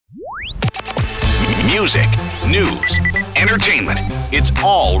Music, news, entertainment. It's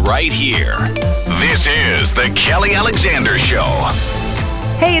all right here. This is The Kelly Alexander Show.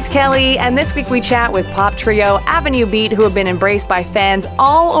 Hey, it's Kelly, and this week we chat with pop trio Avenue Beat, who have been embraced by fans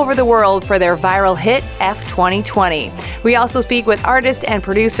all over the world for their viral hit, F2020. We also speak with artist and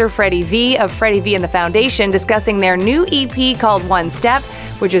producer Freddy V of Freddy V and the Foundation, discussing their new EP called One Step,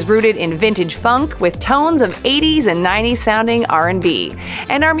 which is rooted in vintage funk with tones of 80s and 90s sounding R&B.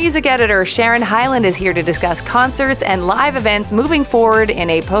 And our music editor, Sharon Hyland, is here to discuss concerts and live events moving forward in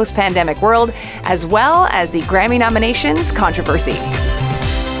a post-pandemic world, as well as the Grammy nominations controversy.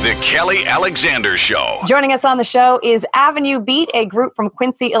 The Kelly Alexander Show. Joining us on the show is Avenue Beat, a group from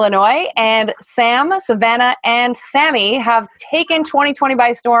Quincy, Illinois, and Sam, Savannah, and Sammy have taken 2020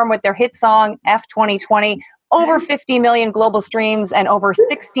 by storm with their hit song F2020. Over 50 million global streams and over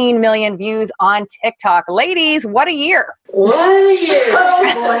 16 million views on TikTok. Ladies, what a year. What a year. Oh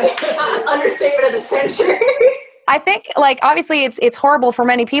boy. Understatement of the century. I think, obviously it's horrible for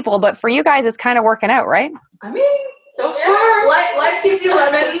many people, but for you guys, it's kind of working out, right? I mean, so far, life gives you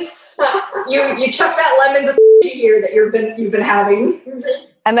lemons. You chuck that lemons at the year that you've been having.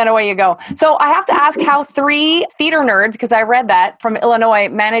 And then away you go. So I have to ask how three theater nerds, because I read that, from Illinois,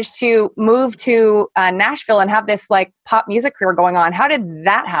 managed to move to Nashville and have this pop music career going on. How did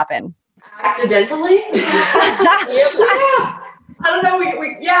that happen? Accidentally? Yeah. I don't know.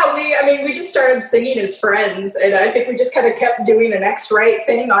 We just started singing as friends, and I think we just kind of kept doing the next right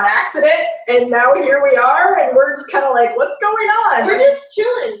thing on accident, and now here we are, and we're just kind of like, what's going on? We're just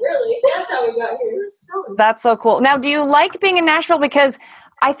chilling, really. That's how we got here. We're just chilling. That's so cool. Now, do you like being in Nashville? Because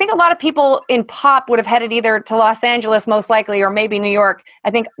I think a lot of people in pop would have headed either to Los Angeles, most likely, or maybe New York.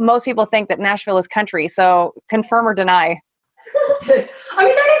 I think most people think that Nashville is country, so confirm or deny. I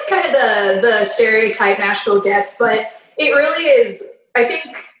mean, that is kind of the stereotype Nashville gets, but it really is, I think,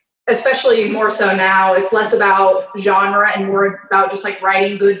 especially more so now, it's less about genre and more about just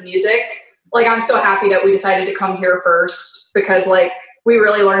writing good music. I'm so happy that we decided to come here first because we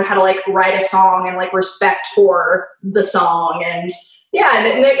really learned how to write a song and respect for the song. And yeah,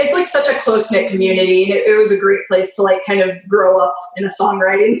 and it's such a close-knit community. And it was a great place to kind of grow up in a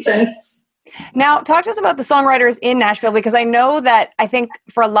songwriting sense. Now, talk to us about the songwriters in Nashville, because I know that I think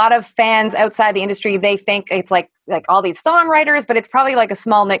for a lot of fans outside the industry, they think it's like all these songwriters, but it's probably a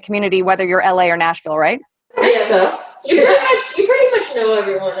small knit community, whether you're LA or Nashville, right? Yeah. So you pretty much know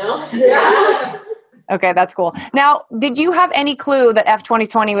everyone else. Yeah. Okay, that's cool. Now, did you have any clue that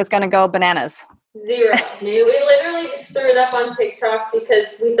F2020 was going to go bananas? Zero. We literally just threw it up on TikTok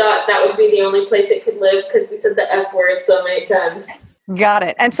because we thought that would be the only place it could live because we said the F word so many times. Got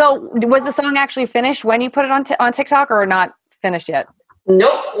it. And so was the song actually finished when you put it on TikTok or not finished yet?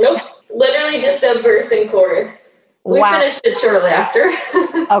 Nope. Literally just a verse and chorus. We finished it shortly after.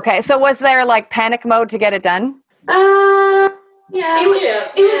 Okay. So was there panic mode to get it done? Yeah. It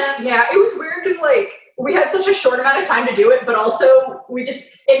was weird because we had such a short amount of time to do it, but also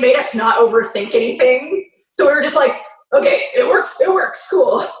it made us not overthink anything. So we were just okay, it works,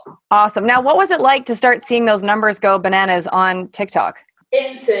 cool. Awesome. Now, what was it like to start seeing those numbers go bananas on TikTok?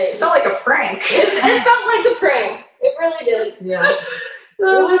 Insane. It felt like a prank. It felt like a prank. It really did. Yeah. It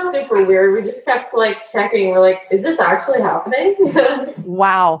was super weird. We just kept checking. We're is this actually happening?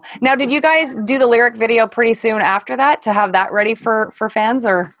 Wow. Now, did you guys do the lyric video pretty soon after that to have that ready for fans,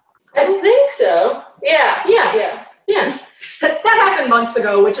 or? I think so. Yeah. That happened months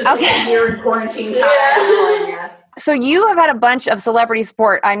ago, which is here in quarantine time. Yeah. So you have had a bunch of celebrity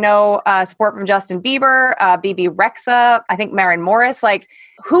support. I know support from Justin Bieber, BB Rexa, I think Maren Morris.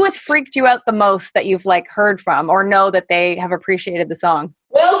 Who has freaked you out the most that you've heard from or know that they have appreciated the song?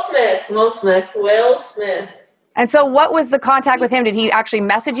 Will Smith. And so what was the contact with him? Did he actually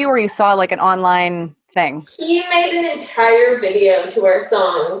message you or you saw an online thing? He made an entire video to our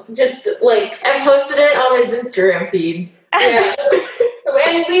song, just and posted it on his Instagram feed. Yeah.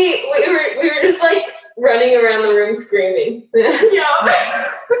 And we were just running around the room screaming. Yeah.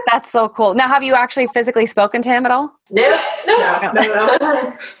 That's so cool. Now, have you actually physically spoken to him at all? No.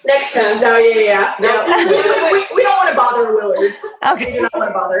 Next time. No, yeah. No. We don't want to bother Willard. Okay. We do not want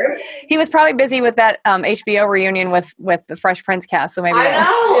to bother him. He was probably busy with that HBO reunion with the Fresh Prince cast, so maybe. I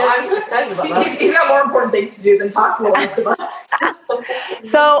know. I'm so excited about that. He's got more important things to do than talk to the likes of us.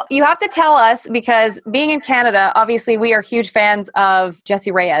 So you have to tell us, because being in Canada, obviously we are huge fans of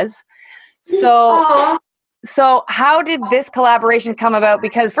Jessie Reyez. So how did this collaboration come about?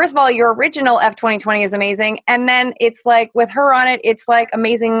 Because first of all, your original F2020 is amazing. And then it's with her on it, it's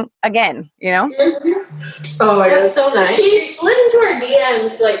amazing again, Oh my God. That's so nice. She slid into our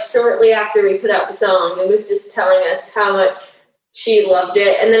DMs shortly after we put out the song and was just telling us how much she loved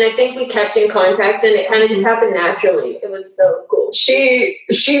it. And then I think we kept in contact, and it kind of just happened naturally. It was so cool. She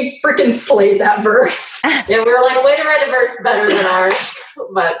freaking slayed that verse. Yeah, we were like, way to write a verse better than ours.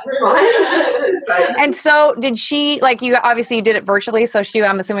 But it's fine. It's fine. And so did she, like, you obviously did it virtually, so she,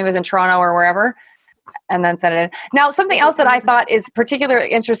 I'm assuming, was in Toronto or wherever, and then sent it in. Now, something else that I thought is particularly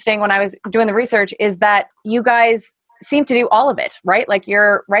interesting when I was doing the research is that you guys seem to do all of it, right? Like,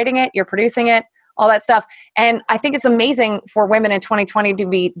 you're writing it, you're producing it, all that stuff. And I think it's amazing for women in 2020 to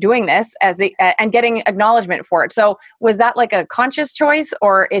be doing this and getting acknowledgement for it. So was that like a conscious choice,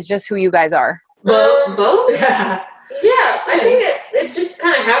 or is just who you guys are? Both? Yeah, I think it just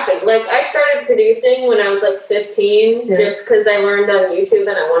kind of happened. Like, I started producing when I was like 15, just because I learned on YouTube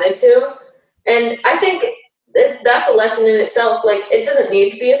and I wanted to. And I think that's a lesson in itself. Like, it doesn't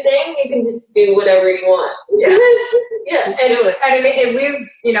need to be a thing. You can just do whatever you want. Yes.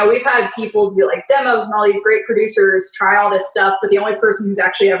 And we've had people do like demos and all these great producers try all this stuff, but the only person who's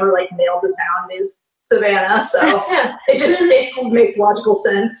actually ever like nailed the sound is Savannah. So it makes logical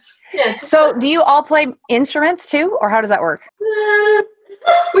sense. Yeah. So do you all play instruments too, or how does that work?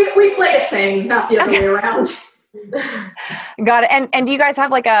 We play to sing, not the other way around. Got it. And do you guys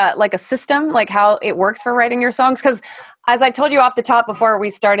have like a system, like how it works for writing your songs? Because as I told you off the top before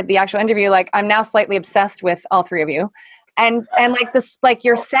we started the actual interview, like, I'm now slightly obsessed with all three of you. And like this, like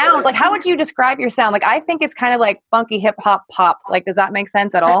your sound, like, how would you describe your sound? Like, I think it's kind of like funky hip hop pop. Like, does that make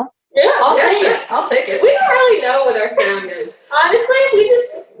sense at all? Yeah, I'll take it. We don't really know what our sound is. Honestly,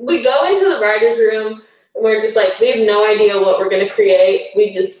 we go into the writer's room and we're just like, we have no idea what we're going to create.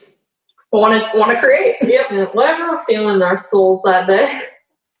 We just want to create. Yep. Whatever we're feeling in our souls that day.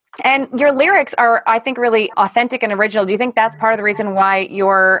 And your lyrics are, I think, really authentic and original. Do you think that's part of the reason why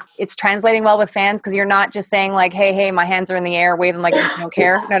it's translating well with fans? Because you're not just saying like, hey, my hands are in the air, wave them like you don't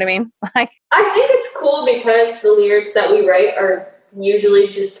care. You know what I mean? Like, I think it's cool because the lyrics that we write are usually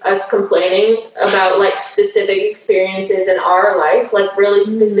just us complaining about like specific experiences in our life, like really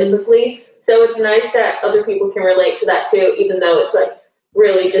specifically. So it's nice that other people can relate to that too, even though it's like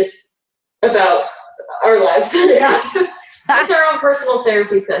really just about our lives. Yeah. It's our own personal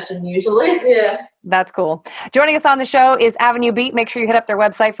therapy session usually. Yeah. That's cool. Joining us on the show is Avenue Beat. Make sure you hit up their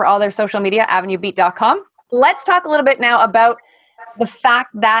website for all their social media, avenuebeat.com. Let's talk a little bit now about the fact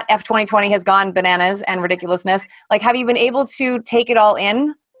that F2020 has gone bananas and ridiculousness. Like, have you been able to take it all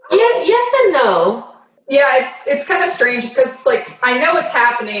in? Yeah, yes and no. Yeah, it's kind of strange because like I know it's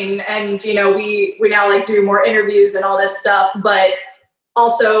happening, and we now like do more interviews and all this stuff, but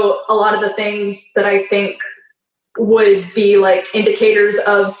also a lot of the things that I think would be like indicators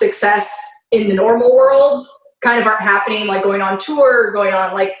of success in the normal world kind of aren't happening, like going on tour, going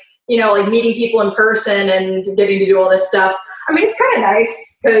on like meeting people in person and getting to do all this stuff. I mean, it's kind of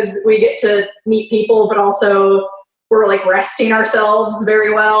nice because we get to meet people, but also we're like resting ourselves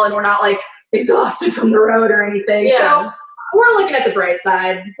very well, and we're not like exhausted from the road or anything. Yeah. So we're looking at the bright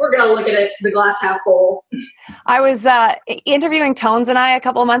side. We're going to look at it, the glass half full. I was interviewing Tones and I a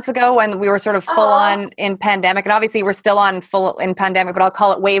couple of months ago when we were sort of full on in pandemic. And obviously we're still on full in pandemic, but I'll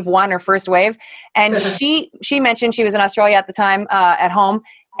call it wave one or first wave. And she mentioned she was in Australia at the time at home.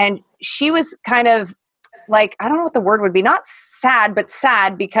 And she was kind of like, I don't know what the word would be, not sad, but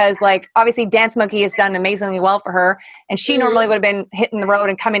sad because like obviously Dance Monkey has done amazingly well for her. And she normally would have been hitting the road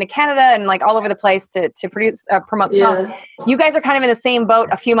and coming to Canada and like all over the place to promote songs. You guys are kind of in the same boat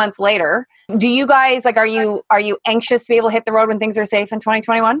a few months later. Do you guys like, are you anxious to be able to hit the road when things are safe in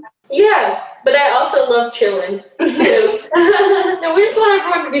 2021? Yeah, but I also love chilling too. No, we just want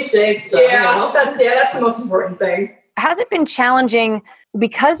everyone to be safe. So, that's the most important thing. Has it been challenging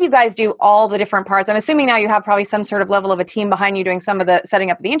because you guys do all the different parts? I'm assuming now you have probably some sort of level of a team behind you doing some of the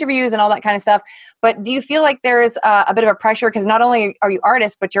setting up the interviews and all that kind of stuff. But do you feel like there's a bit of a pressure because not only are you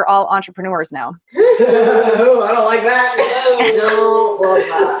artists, but you're all entrepreneurs now? Oh, I don't like that. No, love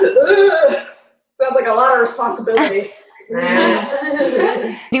that. Sounds like a lot of responsibility.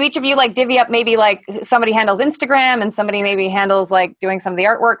 Do each of you like divvy up maybe like somebody handles Instagram and somebody maybe handles like doing some of the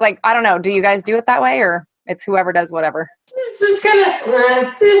artwork? Like, I don't know. Do you guys do it that way or it's whoever does whatever? It's just kind of...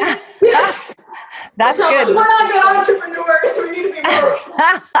 That's good. We're not good entrepreneurs, so we need to be more.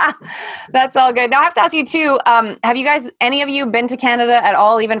 That's all good. Now I have to ask you too, have you guys, any of you been to Canada at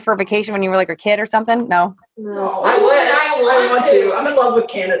all, even for vacation when you were like a kid or something? No? No, I want to. I'm in love with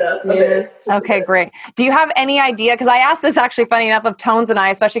Canada. Okay, great. Do you have any idea? Because I asked this actually, funny enough, of Tones and I,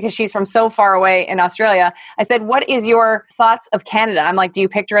 especially because she's from so far away in Australia. I said, what is your thoughts of Canada? I'm like, do you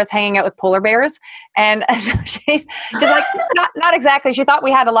picture us hanging out with polar bears? And she's like, not exactly. She thought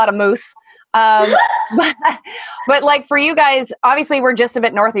we had a lot of moose. But like for you guys, obviously we're just a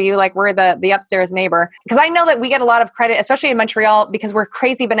bit north of you. Like we're the upstairs neighbor. Because I know that we get a lot of credit, especially in Montreal, because we're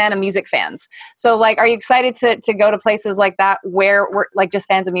crazy banana music fans. So like, are you excited to go to places like that where we're like just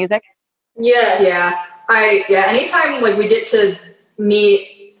fans of music? Yes. Yeah. Anytime like we get to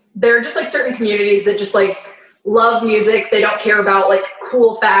meet, there are just like certain communities that just like love music. They don't care about like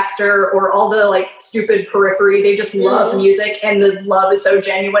cool factor or all the like stupid periphery. They just love music, and the love is so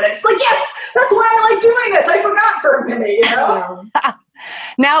genuine. It's like, yes, that's why I like doing this. I forgot for a minute, you know?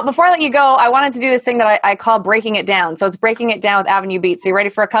 Now, before I let you go, I wanted to do this thing that I call breaking it down. So it's breaking it down with Avenue Beat. So you ready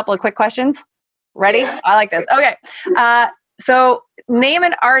for a couple of quick questions? Ready? Yeah. I like this. Okay. So name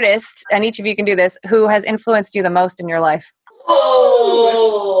an artist, and each of you can do this, who has influenced you the most in your life.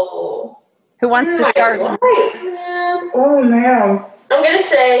 Oh. Who wants to start? Oh, man. I'm going to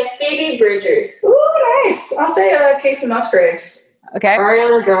say Phoebe Bridgers. Ooh, nice. I'll say Casey Musgraves. Okay.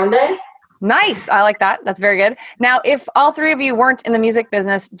 Ariana Grande. Nice. I like that. That's very good. Now, if all three of you weren't in the music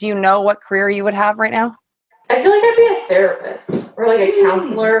business, do you know what career you would have right now? I feel like I'd be a therapist or like a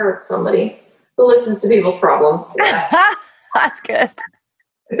counselor or somebody who listens to people's problems. That's good.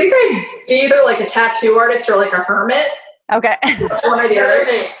 I think I'd be either like a tattoo artist or like a hermit. Okay. One or the other.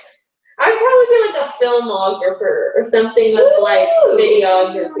 I'd probably be like a filmographer or something with like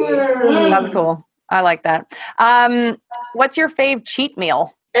videography. That's cool. I like that. What's your fave cheat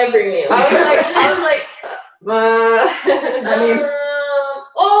meal? Every meal. I was like, I mean,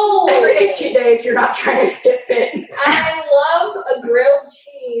 every day's cheat day if you're not trying to get fit. I love a grilled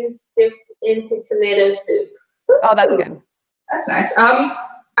cheese dipped into tomato soup. Oh, that's good. That's nice.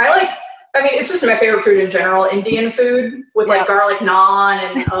 It's just my favorite food in general. Indian food with like garlic naan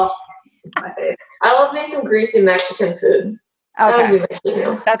and it's my favorite. I love me some greasy Mexican food. Okay.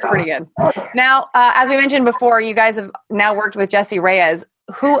 That's pretty good. Now, as we mentioned before, you guys have now worked with Jessie Reyez.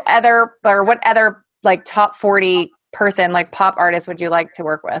 What other like top 40 person, like pop artist would you like to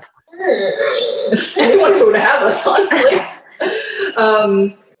work with? Anyone who would have us, honestly.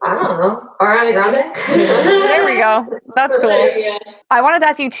 I don't know. Ariana Grande? There we go. That's cool. Yeah. I wanted to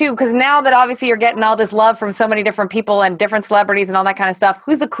ask you too, because now that obviously you're getting all this love from so many different people and different celebrities and all that kind of stuff,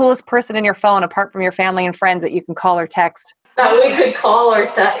 who's the coolest person in your phone apart from your family and friends that you can call or text? That we could call or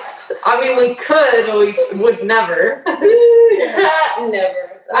text. I mean, we could, but we would never.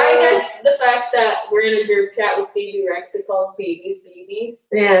 Never. I guess the fact that we're in a group chat with BB Rexa called BB's.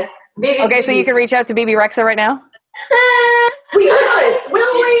 Yeah. Okay, so you can reach out to BB Rexa right now? We could.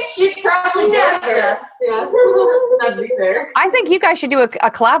 She'd probably guess us. Yeah. That'd be fair. I think you guys should do a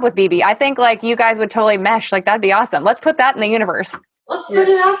collab with BB. I think like you guys would totally mesh. Like that'd be awesome. Let's put that in the universe. Let's put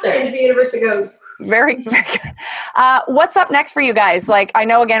it out there. Into the universe it goes. Very, very good. What's up next for you guys? Like, I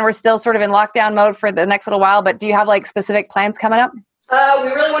know, again, we're still sort of in lockdown mode for the next little while, but do you have like specific plans coming up? We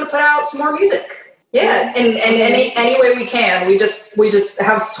really want to put out some more music. Yeah, and any way we can. We just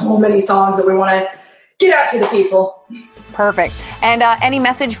have so many songs that we want to get out to the people. Perfect. And any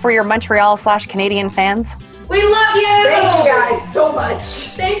message for your Montreal/Canadian fans? We love you! Thank you guys so much.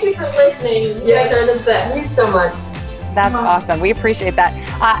 Thank you for listening. You guys are the best. Thank you so much. That's awesome. We appreciate that.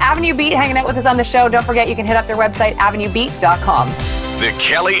 Avenue Beat hanging out with us on the show. Don't forget, you can hit up their website, avenuebeat.com. The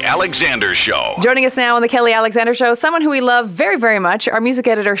Kelly Alexander Show. Joining us now on the Kelly Alexander Show, someone who we love very, very much, our music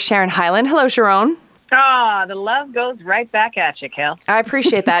editor, Sharon Hyland. Hello, Sharon. The love goes right back at you, Kel. I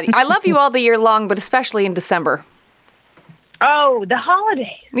appreciate that. I love you all the year long, but especially in December. Oh, the holidays.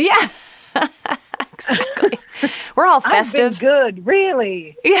 Yeah. Exactly. We're all festive. I've been good,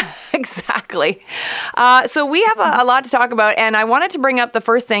 really. Yeah, exactly. So we have a lot to talk about, and I wanted to bring up the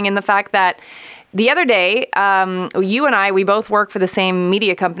first thing in the fact that the other day, you and I, we both work for the same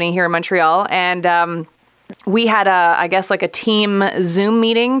media company here in Montreal, and we had a team Zoom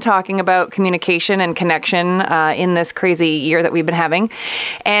meeting talking about communication and connection in this crazy year that we've been having.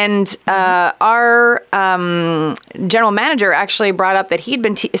 And our general manager actually brought up that he'd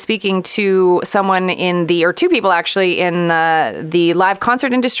been speaking to someone two people actually in the live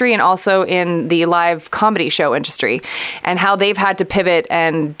concert industry and also in the live comedy show industry, and how they've had to pivot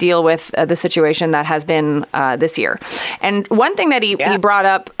and deal with the situation that has been this year. And one thing that he brought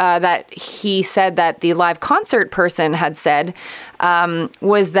up that he said that the live concert person had said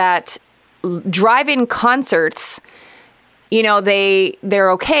was that drive-in concerts,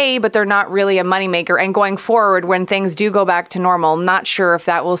 they're okay, but they're not really a moneymaker. And going forward, when things do go back to normal, not sure if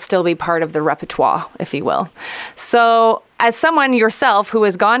that will still be part of the repertoire, if you will. So as someone yourself who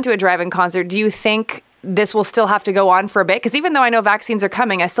has gone to a drive-in concert, do you think this will still have to go on for a bit? Because even though I know vaccines are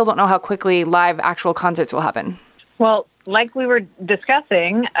coming, I still don't know how quickly live actual concerts will happen. Well, like we were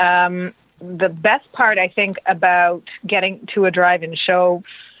discussing, the best part, I think, about getting to a drive-in show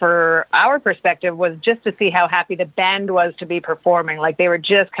for our perspective was just to see how happy the band was to be performing. Like they were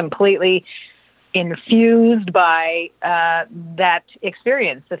just completely infused by that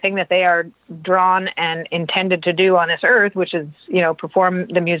experience, the thing that they are drawn and intended to do on this earth, which is, perform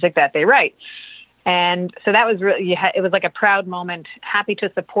the music that they write. And so that was really, it was like a proud moment, happy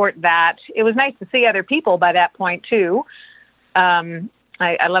to support that. It was nice to see other people by that point too.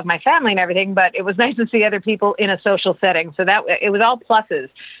 I love my family and everything, but it was nice to see other people in a social setting. So that it was all pluses.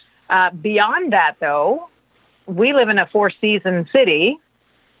 Beyond that though, we live in a 4-season city.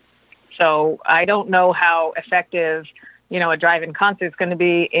 So I don't know how effective, a drive-in concert is going to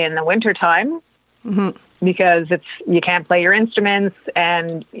be in the wintertime. Mm-hmm. Because you can't play your instruments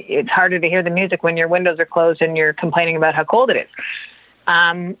and it's harder to hear the music when your windows are closed and you're complaining about how cold it is.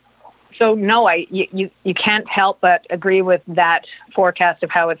 So no, you can't help but agree with that forecast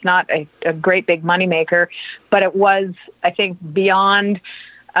of how it's not a great big moneymaker, but it was, I think, beyond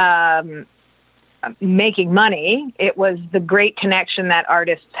making money. It was the great connection that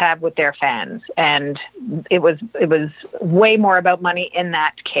artists have with their fans, and it was way more about money in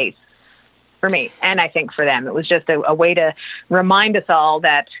that case. For me, and I think for them, it was just a way to remind us all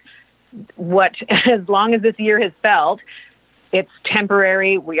that as long as this year has felt, it's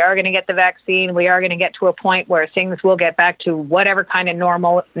temporary. We are going to get the vaccine. We are going to get to a point where things will get back to whatever kind of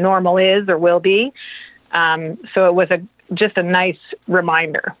normal is or will be. So it was just a nice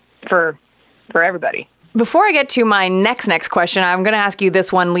reminder for everybody. Before I get to my next question, I'm going to ask you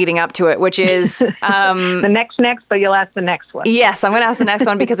this one leading up to it, which is... the next, but you'll ask the next one. Yes, I'm going to ask the next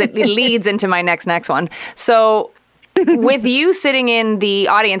one because it leads into my next one. So with you sitting in the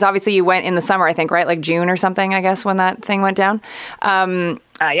audience, obviously you went in the summer, I think, right? Like June or something, I guess, when that thing went down.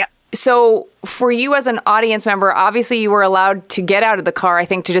 Yeah. So for you as an audience member, obviously you were allowed to get out of the car, I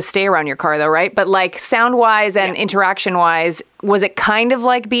think, to just stay around your car though, right? But like sound-wise and interaction-wise, was it kind of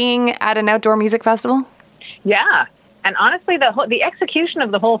like being at an outdoor music festival? Yeah. And honestly, the execution of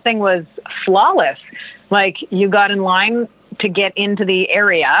the whole thing was flawless. Like you got in line to get into the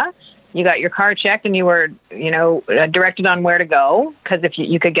area, you got your car checked and you were, directed on where to go. Cause if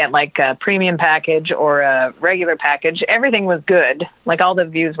you could get like a premium package or a regular package, everything was good. Like all the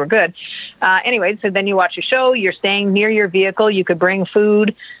views were good. Anyway, so then you watch a show, you're staying near your vehicle. You could bring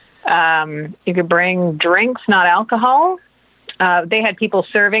food. You could bring drinks, not alcohol. They had people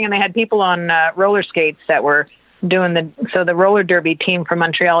serving, and they had people on roller skates that were doing the roller derby team from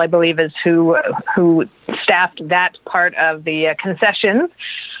Montreal, I believe, is who staffed that part of the concessions.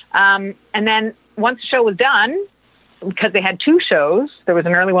 And then once the show was done, because they had 2 shows, there was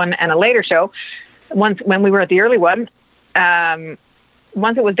an early one and a later show. When we were at the early one,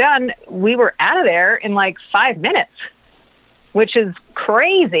 once it was done, we were out of there in like 5 minutes, which is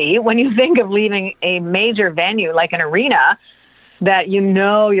crazy when you think of leaving a major venue like an arena that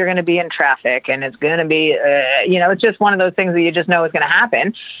you're going to be in traffic and it's going to be, it's just one of those things that you just know is going to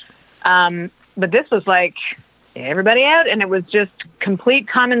happen. But this was like everybody out, and it was just complete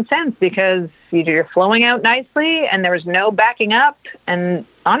common sense because you're flowing out nicely and there was no backing up. And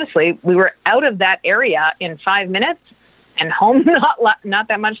honestly, we were out of that area in 5 minutes and home not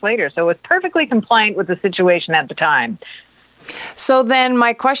that much later. So it was perfectly compliant with the situation at the time. So then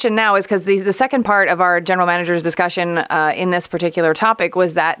my question now is, because the second part of our general manager's discussion in this particular topic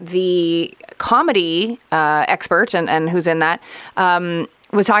was that the comedy expert, and who's in that,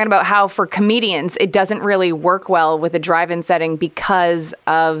 was talking about how for comedians, it doesn't really work well with a drive-in setting because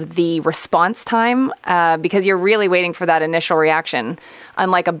of the response time, because you're really waiting for that initial reaction,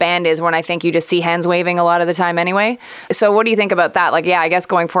 unlike a band is when I think you just see hands waving a lot of the time anyway. So what do you think about that? Like, yeah, I guess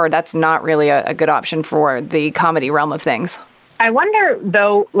going forward, that's not really a good option for the comedy realm of things. I wonder,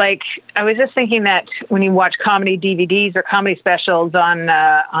 though, like, I was just thinking that when you watch comedy DVDs or comedy specials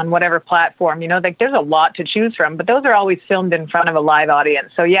on whatever platform, like there's a lot to choose from, but those are always filmed in front of a live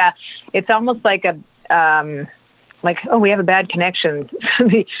audience. So, yeah, it's almost like we have a bad connection.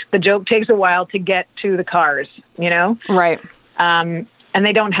 The joke takes a while to get to the cars, Right. And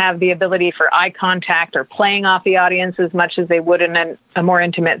they don't have the ability for eye contact or playing off the audience as much as they would in a more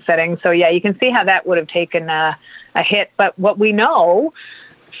intimate setting. So, yeah, you can see how that would have taken a hit. But what we know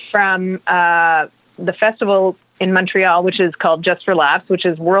from the festival in Montreal, which is called Just for Laughs, which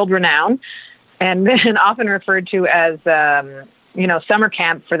is world renowned and often referred to as, summer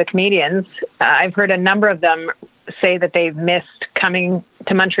camp for the comedians. I've heard a number of them say that they've missed coming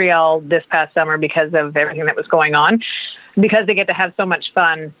to Montreal this past summer because of everything that was going on, because they get to have so much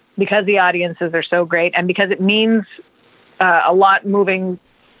fun, because the audiences are so great, and because it means a lot moving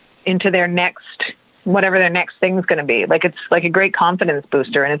into their whatever their next thing's going to be. Like, it's like a great confidence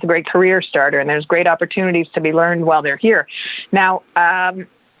booster, and it's a great career starter, and there's great opportunities to be learned while they're here. Now,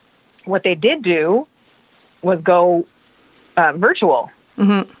 what they did do was go virtual.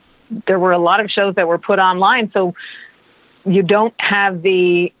 Mm-hmm. There were a lot of shows that were put online, so you don't have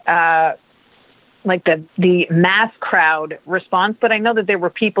the the mass crowd response. But I know that there were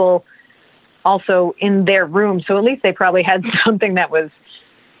people also in their room, so at least they probably had something that was,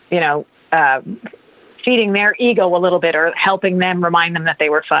 feeding their ego a little bit or helping them remind them that they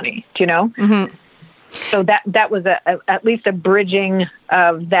were funny. Do you know? Mm-hmm. So that was at least a bridging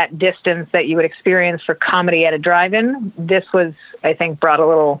of that distance that you would experience for comedy at a drive-in. This was, I think, brought a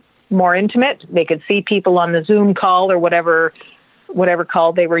little more intimate. They could see people on the Zoom call or whatever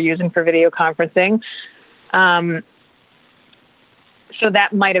call they were using for video conferencing. So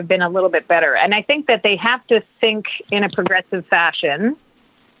that might have been a little bit better. And I think that they have to think in a progressive fashion,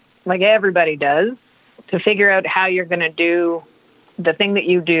 like everybody does, to figure out how you're going to do the thing that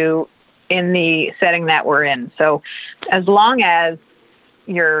you do in the setting that we're in. So as long as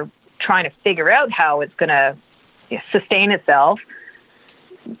you're trying to figure out how it's going to sustain itself,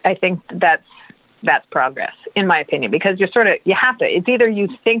 I think that's progress, in my opinion, because you have to, it's either you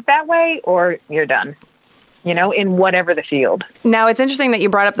think that way or you're done, in whatever the field. Now, it's interesting that you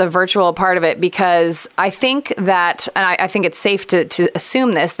brought up the virtual part of it, because I think that, and I think it's safe to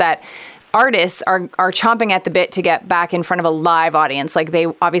assume this, that artists are chomping at the bit to get back in front of a live audience. Like, they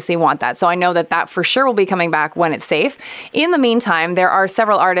obviously want that. So I know that for sure will be coming back when it's safe. In the meantime, there are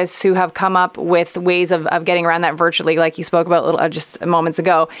several artists who have come up with ways of getting around that virtually, like you spoke about just moments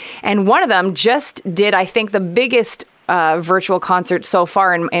ago. And one of them just did, I think, the biggest virtual concert so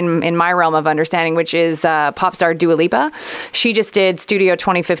far in my realm of understanding, which is pop star Dua Lipa. She just did Studio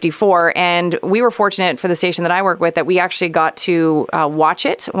 2054, and we were fortunate for the station that I work with that we actually got to watch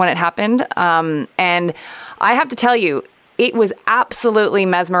it when it happened. And I have to tell you, it was absolutely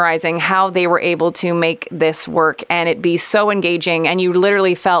mesmerizing how they were able to make this work and it be so engaging. And you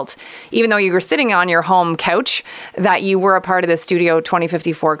literally felt, even though you were sitting on your home couch, that you were a part of the Studio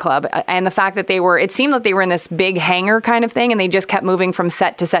 2054 club. And the fact that it seemed like they were in this big hangar kind of thing, and they just kept moving from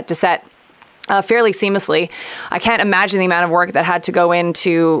set to set to set. Fairly seamlessly. I can't imagine the amount of work that had to go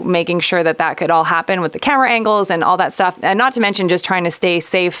into making sure that could all happen with the camera angles and all that stuff. And not to mention just trying to stay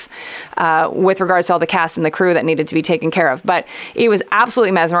safe with regards to all the cast and the crew that needed to be taken care of. But it was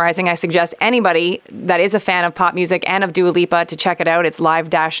absolutely mesmerizing. I suggest anybody that is a fan of pop music and of Dua Lipa to check it out. It's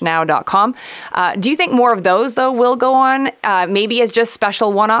live-now.com. Do you think more of those, though, will go on? Maybe as just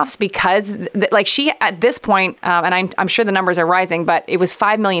special one-offs? Because she, at this point, and I'm sure the numbers are rising, but it was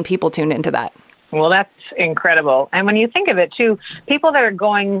 5 million people tuned into that. Well, that's incredible. And when you think of it, too, people that are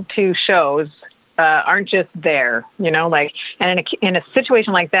going to shows aren't just there, and in a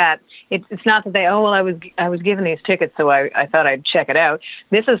situation like that, it's not that I was given these tickets, so I thought I'd check it out.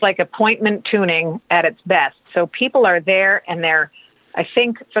 This is like appointment tuning at its best. So people are there, and they're, I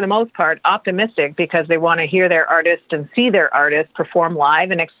think, for the most part, optimistic because they want to hear their artist and see their artist perform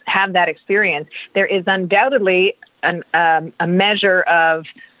live and have that experience. There is undoubtedly a measure of,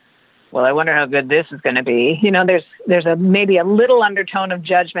 well, I wonder how good this is going to be. There's maybe a little undertone of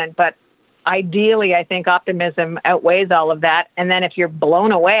judgment, but ideally, I think optimism outweighs all of that. And then if you're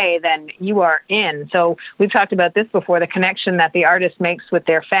blown away, then you are in. So we've talked about this before, the connection that the artist makes with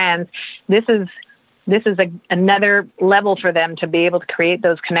their fans. This is another level for them to be able to create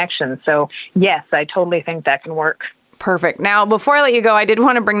those connections. So yes, I totally think that can work. Perfect. Now, before I let you go, I did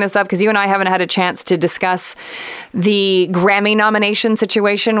want to bring this up because you and I haven't had a chance to discuss the Grammy nomination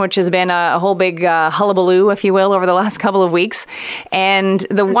situation, which has been a whole big hullabaloo, if you will, over the last couple of weeks. And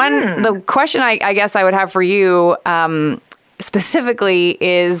the question I guess I would have for you specifically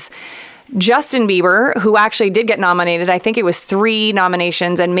is Justin Bieber, who actually did get nominated. I think it was 3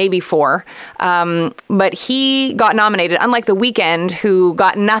 nominations and maybe 4. But he got nominated, unlike The Weeknd, who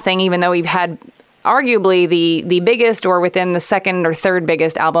got nothing, even though he had arguably the biggest or within the second or third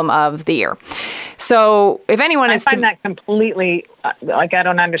biggest album of the year. So if anyone I find that completely, I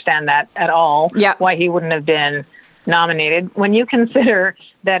don't understand that at all. Yeah. Why he wouldn't have been nominated. When you consider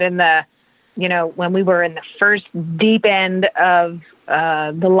that in the, when we were in the first deep end of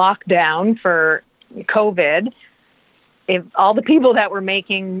the lockdown for COVID, if all the people that were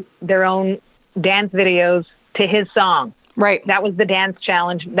making their own dance videos to his song, right. That was the dance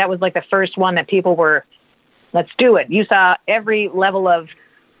challenge. That was like the first one that people were, let's do it. You saw every level of,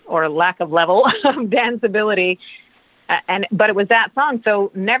 or lack of level of danceability. But it was that song. So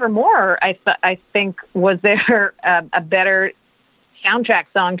Nevermore, I think, was there a better soundtrack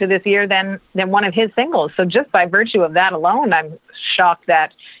song to this year than one of his singles. So just by virtue of that alone, I'm shocked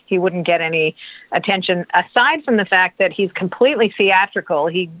that he wouldn't get any attention, aside from the fact that he's completely theatrical.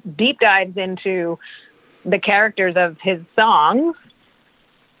 He deep dives into the characters of his songs,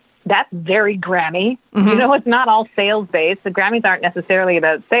 that's very Grammy. You know, it's not all sales based. The Grammys aren't necessarily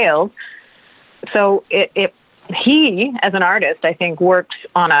about sales. So he, as an artist, I think works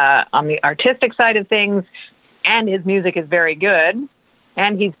on the artistic side of things, and his music is very good,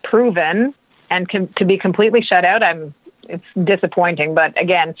 and he's proven. And to be completely shut out, it's disappointing. But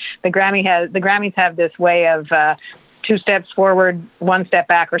again, the Grammys have this way of 2 steps forward, 1 step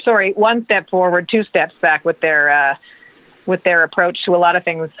back, 1 step forward, 2 steps back with their approach to a lot of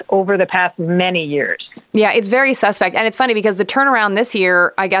things over the past many years. Yeah, it's very suspect. And it's funny because the turnaround this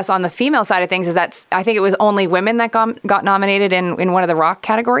year, I guess, on the female side of things is that I think it was only women that got nominated in one of the rock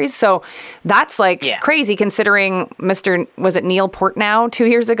categories. So that's crazy considering was it Neil Portnow 2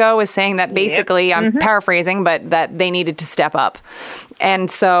 years ago was saying that basically, I'm paraphrasing, but that they needed to step up. And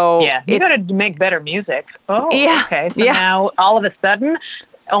so... Yeah, you got to make better music. Oh, yeah, okay. So now all of a sudden...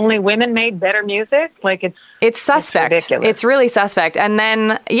 only women made better music. It's suspect. It's really suspect. And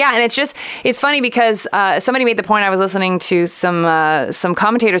then, and it's funny because somebody made the point. I was listening to some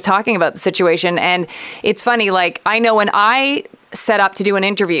commentators talking about the situation, and it's funny. I know when I set up to do an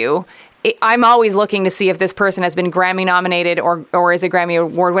interview, I'm always looking to see if this person has been Grammy nominated or is a Grammy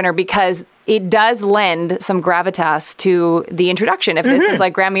Award winner, because it does lend some gravitas to the introduction. If this is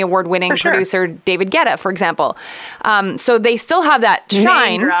Grammy Award winning producer David Guetta, for example. So they still have that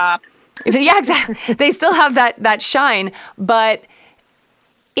shine. Name drop. Yeah, exactly. They still have that shine, but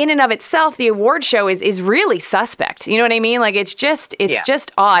in and of itself, the award show is really suspect. You know what I mean? It's just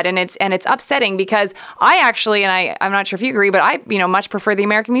odd, and it's upsetting because I actually, and I'm not sure if you agree, but I much prefer the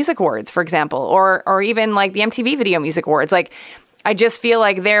American Music Awards, for example, or even the MTV Video Music Awards. I just feel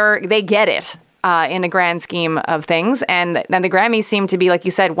like they get it in the grand scheme of things, and then the Grammys seem to be, like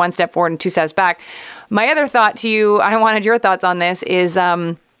you said, 1 step forward and 2 steps back. My other thought to you, I wanted your thoughts on this, is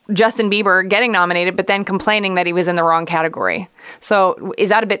Justin Bieber getting nominated, but then complaining that he was in the wrong category. So is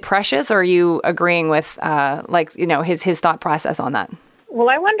that a bit precious, or are you agreeing with his thought process on that? Well,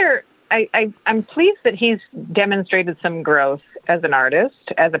 I wonder, I'm pleased that he's demonstrated some growth as an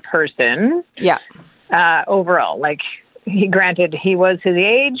artist, as a person. Yeah. Overall, he was his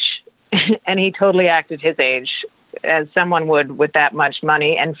age, and he totally acted his age as someone would with that much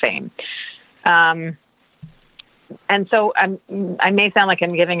money and fame. And so I may sound like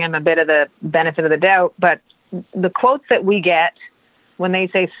I'm giving him a bit of the benefit of the doubt, but the quotes that we get when they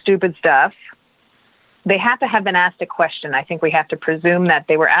say stupid stuff, they have to have been asked a question. I think we have to presume that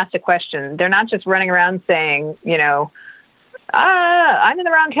they were asked a question. They're not just running around saying, I'm in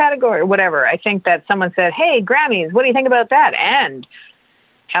the wrong category or whatever. I think that someone said, hey, Grammys, what do you think about that? And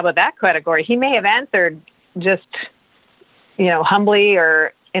how about that category? He may have answered just, humbly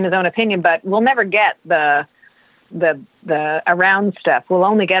or in his own opinion, but we'll never get the around stuff. We'll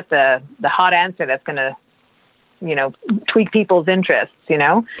only get the hot answer that's going to, tweak people's interests,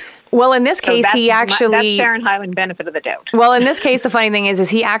 Well, in this case, that's that's Sharon Hyland benefit of the doubt. Well, in this case, the funny thing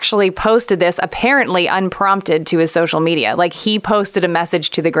is he actually posted this apparently unprompted to his social media. He posted a message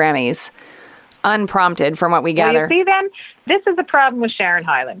to the Grammys, unprompted, from what we gather. Well, you see, then this is the problem with Sharon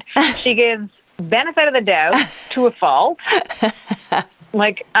Hyland. She gives benefit of the doubt to a fault.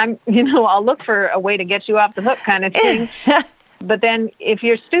 I'll look for a way to get you off the hook kind of thing. But then if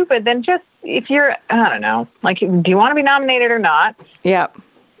you're stupid, then I don't know, do you want to be nominated or not? Yeah.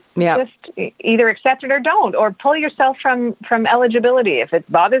 Yeah. Just either accept it or don't, or pull yourself from eligibility. If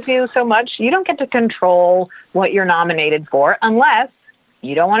it bothers you so much, you don't get to control what you're nominated for unless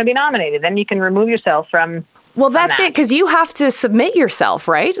you don't want to be nominated. Then you can remove yourself from... Well, that's it, because you have to submit yourself,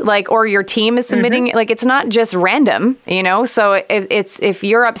 right? or your team is submitting. It's not just random, So if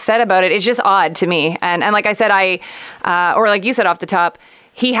you're upset about it, it's just odd to me. And like I said, or like you said off the top,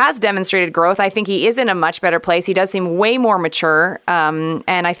 he has demonstrated growth. I think he is in a much better place. He does seem way more mature. And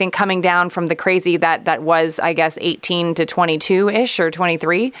I think coming down from the crazy that was, I guess, 18 to 22-ish or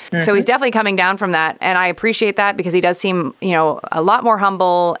 23. So he's definitely coming down from that. And I appreciate that because he does seem, a lot more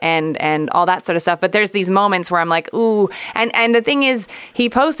humble and all that sort of stuff. But there's these moments where I'm like, ooh. And the thing is, he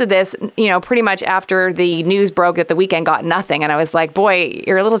posted this, pretty much after the news broke that The Weeknd got nothing. And I was like, boy,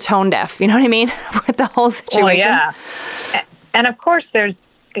 you're a little tone deaf. You know what I mean? With the whole situation. Oh, yeah. And of course,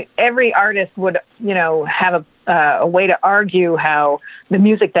 every artist would, have a way to argue how the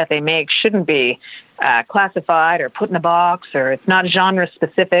music that they make shouldn't be classified or put in a box, or it's not genre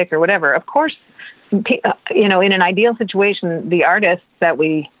specific or whatever. Of course, in an ideal situation, the artists that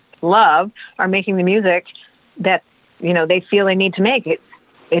we love are making the music that, they feel they need to make.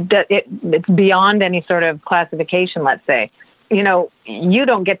 It's beyond any sort of classification, let's say. You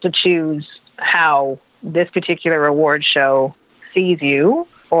don't get to choose how this particular award show sees you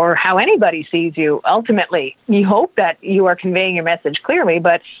or how anybody sees you. Ultimately, you hope that you are conveying your message clearly,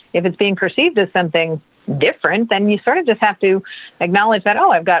 but if it's being perceived as something different, then you sort of just have to acknowledge that,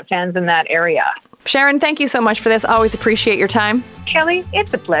 oh, I've got fans in that area. Sharon, thank you so much for this. Always appreciate your time. Kelly,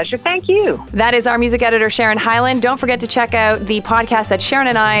 it's a pleasure. Thank you. That is our music editor, Sharon Hyland. Don't forget to check out the podcast that Sharon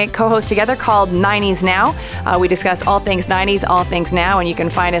and I co-host together called 90s Now. We discuss all things 90s, all things now, and you can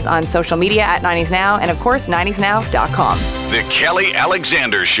find us on social media at 90s Now and, of course, 90snow.com. The Kelly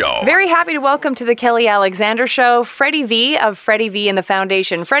Alexander Show. Very happy to welcome to the Kelly Alexander Show, Freddy V of Freddy V and the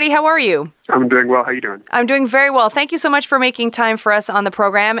Foundation. Freddy, how are you? I'm doing well. How are you doing? I'm doing very well. Thank you so much for making time for us on the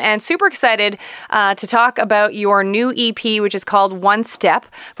program, and super excited to talk about your new EP, which is called One Step.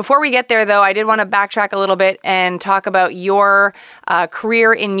 Before we get there, though, I did want to backtrack a little bit and talk about your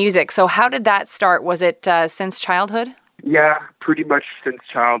career in music. So how did that start? Was it since childhood? Yeah, pretty much since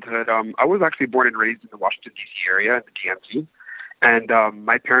childhood. I was actually born and raised in the Washington, D.C. area, in the DMV, and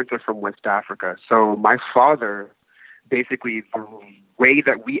my parents are from West Africa. So my father, basically, the way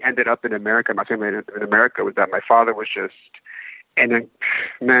that we ended up in America, my family in America, was that my father was just in the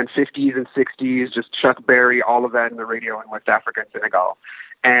 50s and 60s, just Chuck Berry, all of that in the radio in West Africa and Senegal.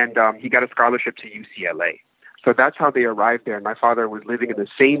 And he got a scholarship to UCLA. So that's how they arrived there. And my father was living in the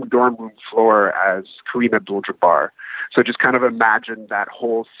same dorm room floor as Kareem Abdul-Jabbar. So just kind of imagine that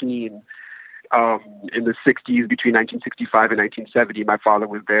whole scene in the 60s, between 1965 and 1970. My father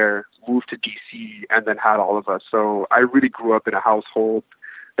was there, moved to D.C., and then had all of us. So I really grew up in a household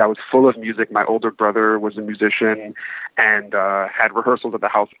that was full of music. My older brother was a musician and had rehearsals at the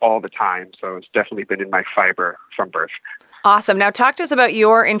house all the time. So it's definitely been in my fiber from birth. Awesome. Now talk to us about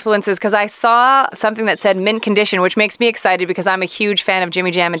your influences, because I saw something that said mint condition, which makes me excited because I'm a huge fan of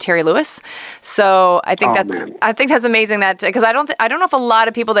Jimmy Jam and Terry Lewis. So I think that's amazing that, because I don't know if a lot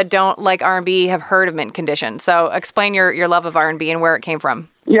of people that don't like R&B have heard of mint condition. So explain your love of R&B and where it came from.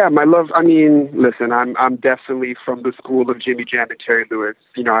 Yeah, my love. I mean, listen, I'm definitely from the school of Jimmy Jam and Terry Lewis.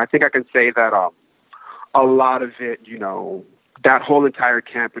 You know, I think I can say that a lot of it, you know, that whole entire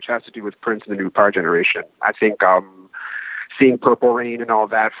camp, which has to do with Prince and the New Power Generation. I think seeing Purple Rain and all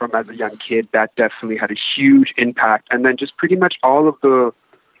that from as a young kid, that definitely had a huge impact. And then just pretty much all of the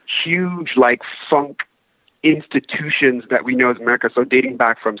huge, like, funk institutions that we know as America. So dating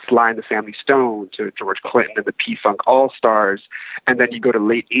back from Sly and the Family Stone to George Clinton and the P-Funk All-Stars. And then you go to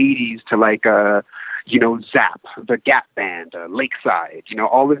late 80s to, like, Zap, the Gap Band, Lakeside,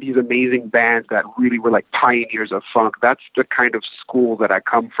 all of these amazing bands that really were like pioneers of funk. That's the kind of school that I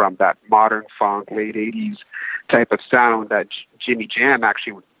come from, that modern funk, late 80s type of sound that Jimmy Jam,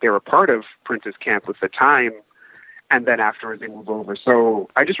 actually, they were part of Prince's camp with the time, and then afterwards they moved over. So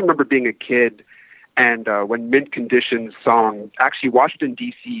I just remember being a kid, and when Mint Condition's song, actually Washington,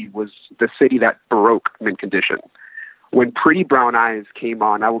 D.C. was the city that broke Mint Condition. When Pretty Brown Eyes came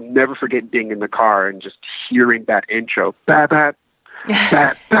on, I will never forget being in the car and just hearing that intro, bat, bat,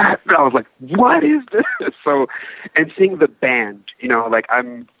 bat. I was like, what is this? So, and seeing the band, like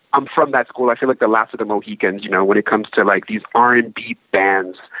I'm from that school. I feel like the last of the Mohicans, when it comes to like these R&B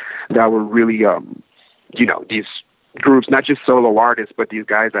bands that were really, these groups, not just solo artists, but these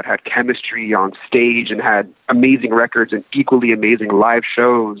guys that had chemistry on stage and had amazing records and equally amazing live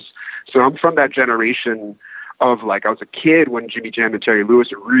shows. So I'm from that generation of, like, I was a kid when Jimmy Jam and Terry Lewis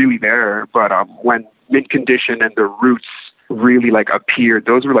were really there, but when Mint Condition and The Roots really, like, appeared,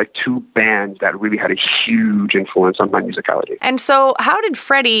 those were, like, two bands that really had a huge influence on my musicality. And so how did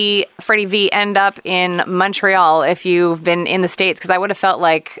Freddy V end up in Montreal if you've been in the States? Because I would have felt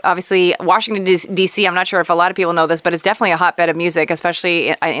like, obviously, Washington, D.C., I'm not sure if a lot of people know this, but it's definitely a hotbed of music,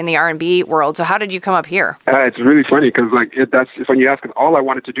 especially in the R&B world. So how did you come up here? It's really funny because, like, that's when you ask, all I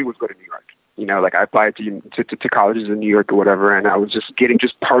wanted to do was go to New York. Like I applied to colleges in New York or whatever, and I was just getting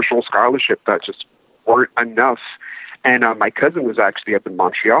just partial scholarship that just weren't enough. And my cousin was actually up in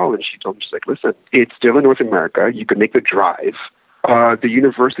Montreal, and she told me, she's like, listen, it's still in North America. You can make the drive. The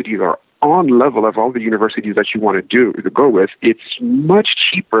universities are on level of all the universities that you want to go with. It's much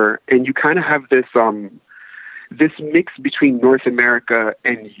cheaper, and you kind of have this this mix between North America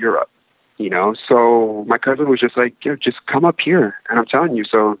and Europe. So my cousin was just like, just come up here. And I'm telling you,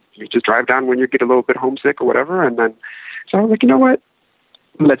 so you just drive down when you get a little bit homesick or whatever. And then, so I was like, you know what?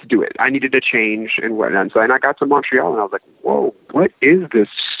 Let's do it. I needed a change and whatnot. And I got to Montreal and I was like, whoa, what is this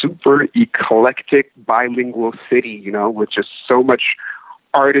super eclectic bilingual city, with just so much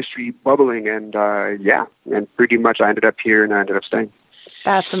artistry bubbling. And and pretty much I ended up here and I ended up staying.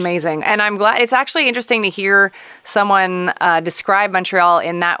 That's amazing. And I'm glad. It's actually interesting to hear someone describe Montreal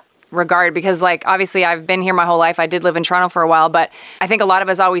in that regard? Because like, obviously I've been here my whole life. I did live in Toronto for a while, but I think a lot of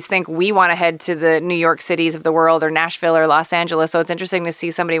us always think we want to head to the New York cities of the world or Nashville or Los Angeles. So it's interesting to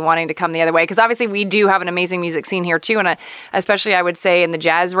see somebody wanting to come the other way. Because obviously we do have an amazing music scene here too. And especially I would say in the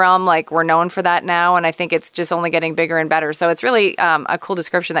jazz realm, like we're known for that now. And I think it's just only getting bigger and better. So it's really a cool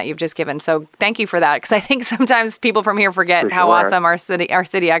description that you've just given. So thank you for that. Because I think sometimes people from here forget how awesome our city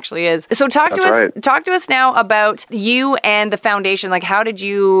actually is. So talk to us now about you and the foundation. Like, how did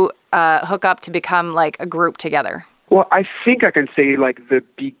you hook up to become like a group together? Well, I think I can say like the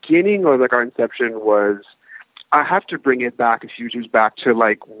beginning or like our inception was, I have to bring it back a few years back to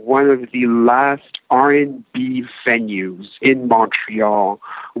like one of the last R&B venues in Montreal,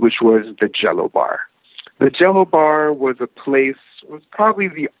 which was the Jello Bar. The Jello Bar was probably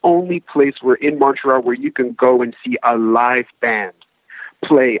the only place in Montreal where you can go and see a live band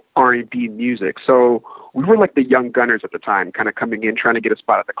play R&B music. So we were like the young gunners at the time, kind of coming in, trying to get a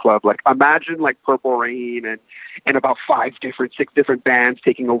spot at the club. Like imagine like Purple Rain and about 6 different bands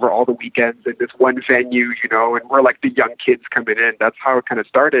taking over all the weekends in this one venue, you know, and we're like the young kids coming in. That's how it kind of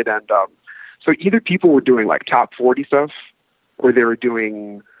started. And so either people were doing like top 40 stuff or they were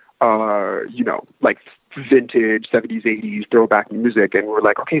doing, you know, like vintage 70s, 80s throwback music. And we're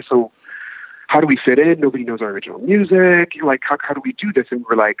like, okay, so how do we fit in? Nobody knows our original music. You're like, how do we do this? And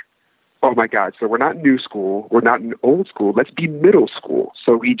we're like, oh my God, so we're not new school. We're not in old school. Let's be middle school.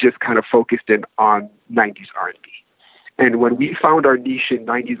 So we just kind of focused in on 90s R&B. And when we found our niche in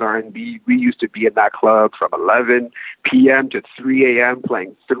 90s R&B, we used to be in that club from 11 p.m. to 3 a.m.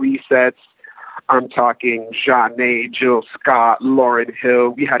 playing 3 sets. I'm talking Jeanne, Jill Scott, Lauryn Hill.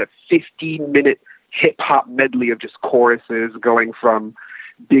 We had a 15-minute hip-hop medley of just choruses going from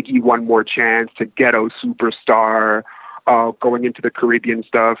Biggie One More Chance to Ghetto Superstar, going into the Caribbean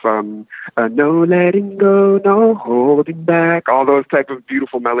stuff, no letting go, no holding back, all those type of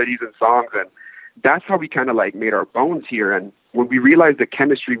beautiful melodies and songs. And that's how we kind of like made our bones here. And when we realized the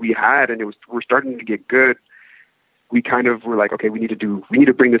chemistry we had and we're starting to get good, we kind of were like, okay, we need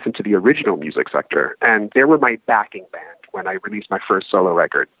to bring this into the original music sector. And they were my backing band when I released my first solo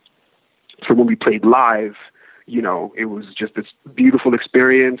record. So when we played live, you know, it was just this beautiful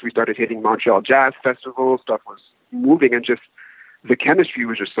experience. We started hitting Montreal Jazz Festival. Stuff was moving, and just the chemistry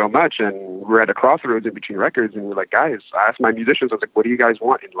was just so much. And we're at a crossroads in between records, and we're like, guys, I asked my musicians, I was like, what do you guys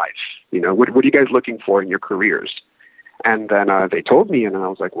want in life? You know, what are you guys looking for in your careers? And then they told me, and I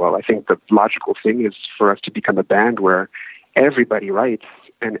was like, well, I think the logical thing is for us to become a band where everybody writes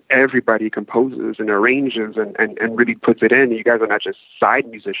and everybody composes and arranges and really puts it in. You guys are not just side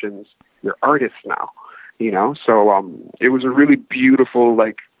musicians, you're artists now. You know, so it was a really beautiful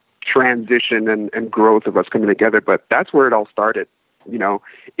like transition and growth of us coming together. But that's where it all started. You know,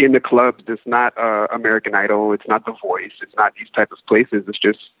 in the clubs, it's not American Idol, it's not The Voice, it's not these type of places. It's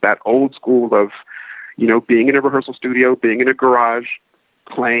just that old school of, you know, being in a rehearsal studio, being in a garage,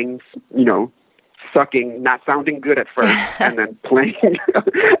 playing, you know, sucking, not sounding good at first, and then playing,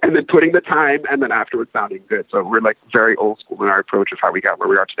 and then putting the time, and then afterwards sounding good. So we're like very old school in our approach of how we got where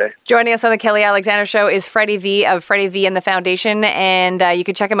we are today. Joining us on the Kelly Alexander Show is Freddy V of Freddy V and the Foundation, and you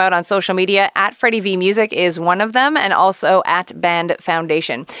can check him out on social media. At Freddy V Music is one of them, and also at Band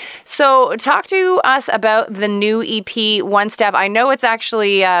Foundation. So talk to us about the new EP, One Step. I know it's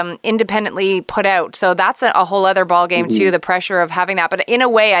actually independently put out, so that's a whole other ballgame too, the pressure of having that. But in a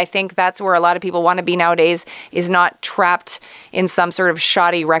way, I think that's where a lot of people want to be nowadays, is not trapped in some sort of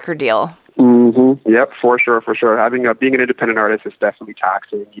shoddy record deal. Mm-hmm. Yep, for sure. Being an independent artist is definitely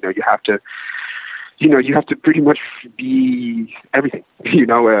taxing. You know, you have to pretty much be everything. You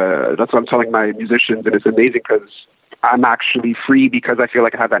know, that's what I'm telling my musicians, and it's amazing because I'm actually free because I feel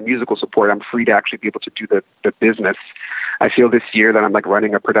like I have that musical support. I'm free to actually be able to do the business. I feel this year that I'm like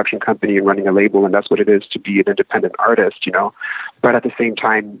running a production company and running a label, and that's what it is to be an independent artist, you know. But at the same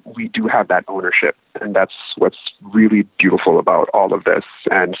time, we do have that ownership, and that's what's really beautiful about all of this.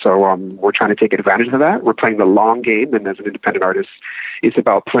 And so we're trying to take advantage of that. We're playing the long game, and as an independent artist, it's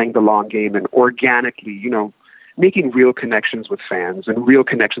about playing the long game and organically, you know, making real connections with fans and real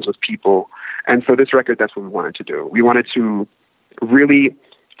connections with people. And so this record, that's what we wanted to do. We wanted to really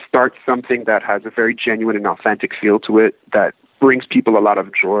start something that has a very genuine and authentic feel to it that brings people a lot of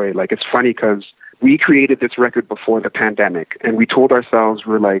joy. Like, it's funny because we created this record before the pandemic, and we told ourselves,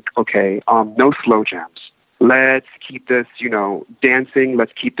 we're like, okay, no slow jams. Let's keep this, you know, dancing.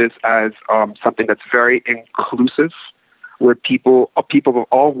 Let's keep this as something that's very inclusive, where people of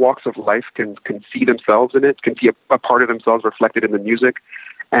all walks of life can see themselves in it, can see a part of themselves reflected in the music.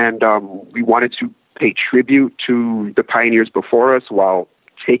 And we wanted to pay tribute to the pioneers before us while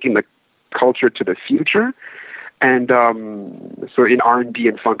taking the culture to the future. And so in R&B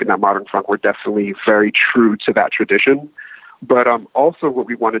and funk and that modern funk, we're definitely very true to that tradition. But also what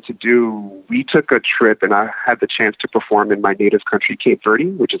we wanted to do, we took a trip and I had the chance to perform in my native country, Cape Verde,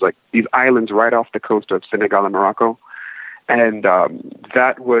 which is like these islands right off the coast of Senegal and Morocco. And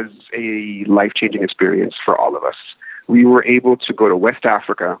that was a life-changing experience for all of us. We were able to go to West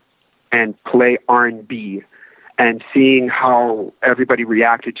Africa and play R&B and seeing how everybody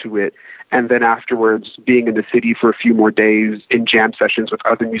reacted to it. And then afterwards, being in the city for a few more days in jam sessions with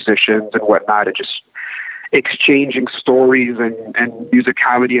other musicians and whatnot, and just exchanging stories and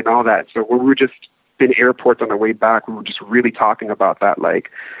musicality and all that. So when we were just in airports on the way back, we were just really talking about that.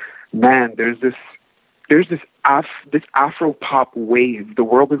 Like, man, there's this Afro-pop wave. The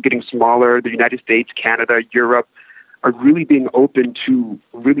world is getting smaller. The United States, Canada, Europe are really being open to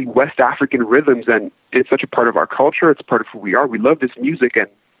really West African rhythms. And it's such a part of our culture. It's part of who we are. We love this music. And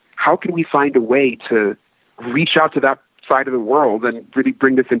how can we find a way to reach out to that side of the world and really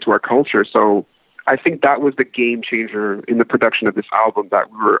bring this into our culture? So I think that was the game changer in the production of this album,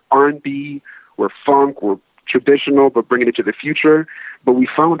 that we're R&B, we're funk, we're traditional, but bringing it to the future. But we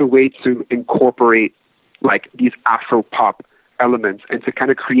found a way to incorporate like these Afro-pop elements and to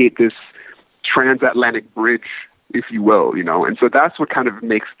kind of create this transatlantic bridge, if you will, you know. And so that's what kind of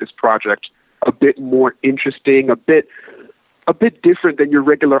makes this project a bit more interesting, a bit different than your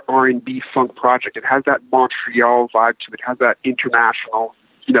regular R&B funk project. It has that Montreal vibe to it. It has that international,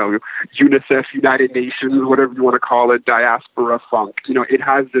 you know, UNICEF, United Nations, whatever you want to call it, diaspora funk. You know, it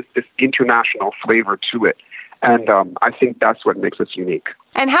has this international flavor to it. And I think that's what makes us unique.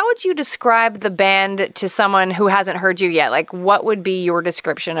 And how would you describe the band to someone who hasn't heard you yet? Like, what would be your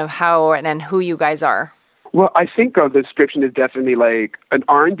description of how and who you guys are? Well, I think the description is definitely like an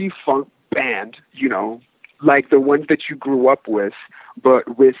R&B funk band, you know, like the ones that you grew up with,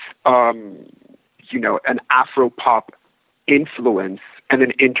 but with, you know, an Afro-pop influence and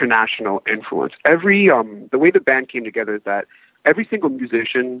an international influence. The way the band came together is that every single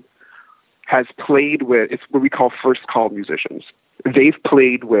musician has played with, it's what we call first call musicians. They've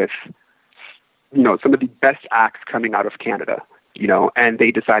played with, you know, some of the best acts coming out of Canada, you know, and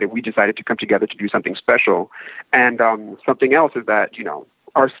we decided to come together to do something special. And something else is that, you know,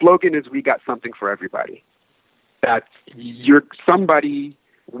 our slogan is we got something for everybody. That somebody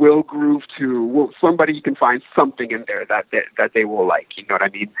will groove to, somebody you can find something in there that they will like, you know what I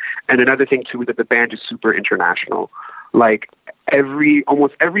mean? And another thing too is that the band is super international. Like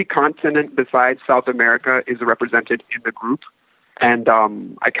almost every continent besides South America is represented in the group. And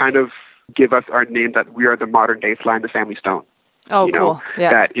I kind of give us our name that we are the modern day Sly and the Family Stone. Oh, you cool. know,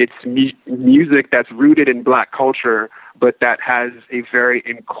 yeah. That it's music that's rooted in Black culture, but that has a very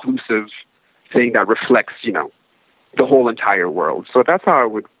inclusive thing that reflects, you know, the whole entire world. So that's how I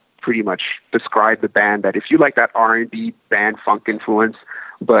would pretty much describe the band, that if you like that R&B band funk influence,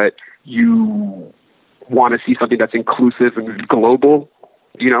 but you want to see something that's inclusive and global,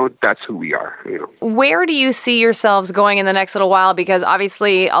 you know, that's who we are. You know. Where do you see yourselves going in the next little while? Because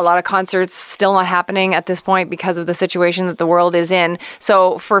obviously a lot of concerts still not happening at this point because of the situation that the world is in.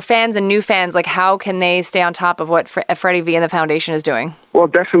 So for fans and new fans, like, how can they stay on top of what Freddy V and the Foundation is doing? Well,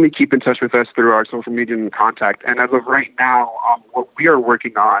 definitely keep in touch with us through our social media and contact. And as of right now, what we are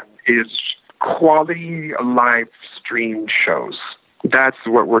working on is quality live stream shows. That's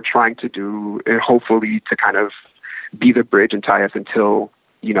what we're trying to do, and hopefully to kind of be the bridge and tie us until,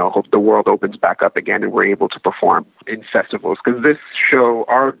 you know, hope the world opens back up again and we're able to perform in festivals. Because this show,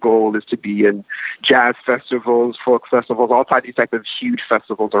 our goal is to be in jazz festivals, folk festivals, all these types of huge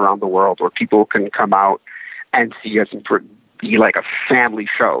festivals around the world where people can come out and see us and be like a family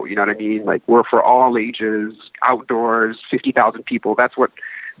show. You know what I mean? Like, we're for all ages, outdoors, 50,000 people. That's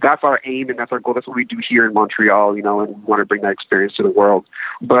our aim and that's our goal. That's what we do here in Montreal, you know, and we want to bring that experience to the world.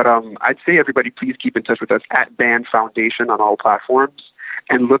 But I'd say everybody, please keep in touch with us at Band Foundation on all platforms.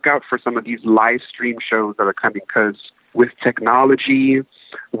 And look out for some of these live stream shows that are coming, because with technology,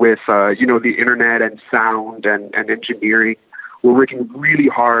 with, you know, the internet and sound and engineering, we're working really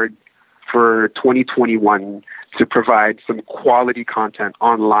hard for 2021 to provide some quality content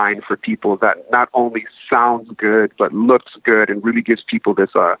online for people that not only sounds good, but looks good and really gives people this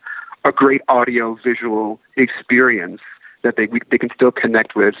a great audio visual experience that they can still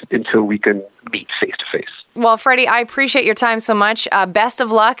connect with until we can meet face to face. Well, Freddy, I appreciate your time so much. Best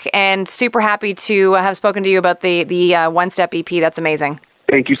of luck, and super happy to have spoken to you about the One Step EP. That's amazing.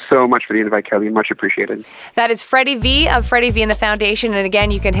 Thank you so much for the invite, Kelly. Much appreciated. That is Freddy V of Freddy V and the Foundation. And again,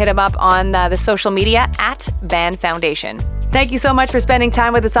 you can hit him up on the social media at Band Foundation. Thank you so much for spending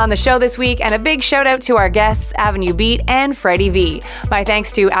time with us on the show this week, and a big shout out to our guests, Avenue Beat and Freddy V. My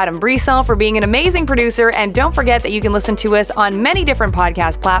thanks to Adam Brisson for being an amazing producer, and don't forget that you can listen to us on many different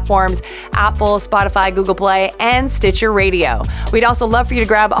podcast platforms, Apple, Spotify, Google Play, and Stitcher Radio. We'd also love for you to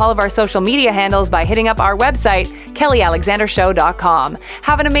grab all of our social media handles by hitting up our website, kellyalexandershow.com.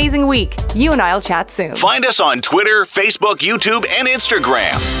 Have an amazing week. You and I'll chat soon. Find us on Twitter, Facebook, YouTube, and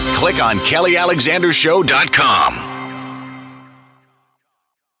Instagram. Click on kellyalexandershow.com.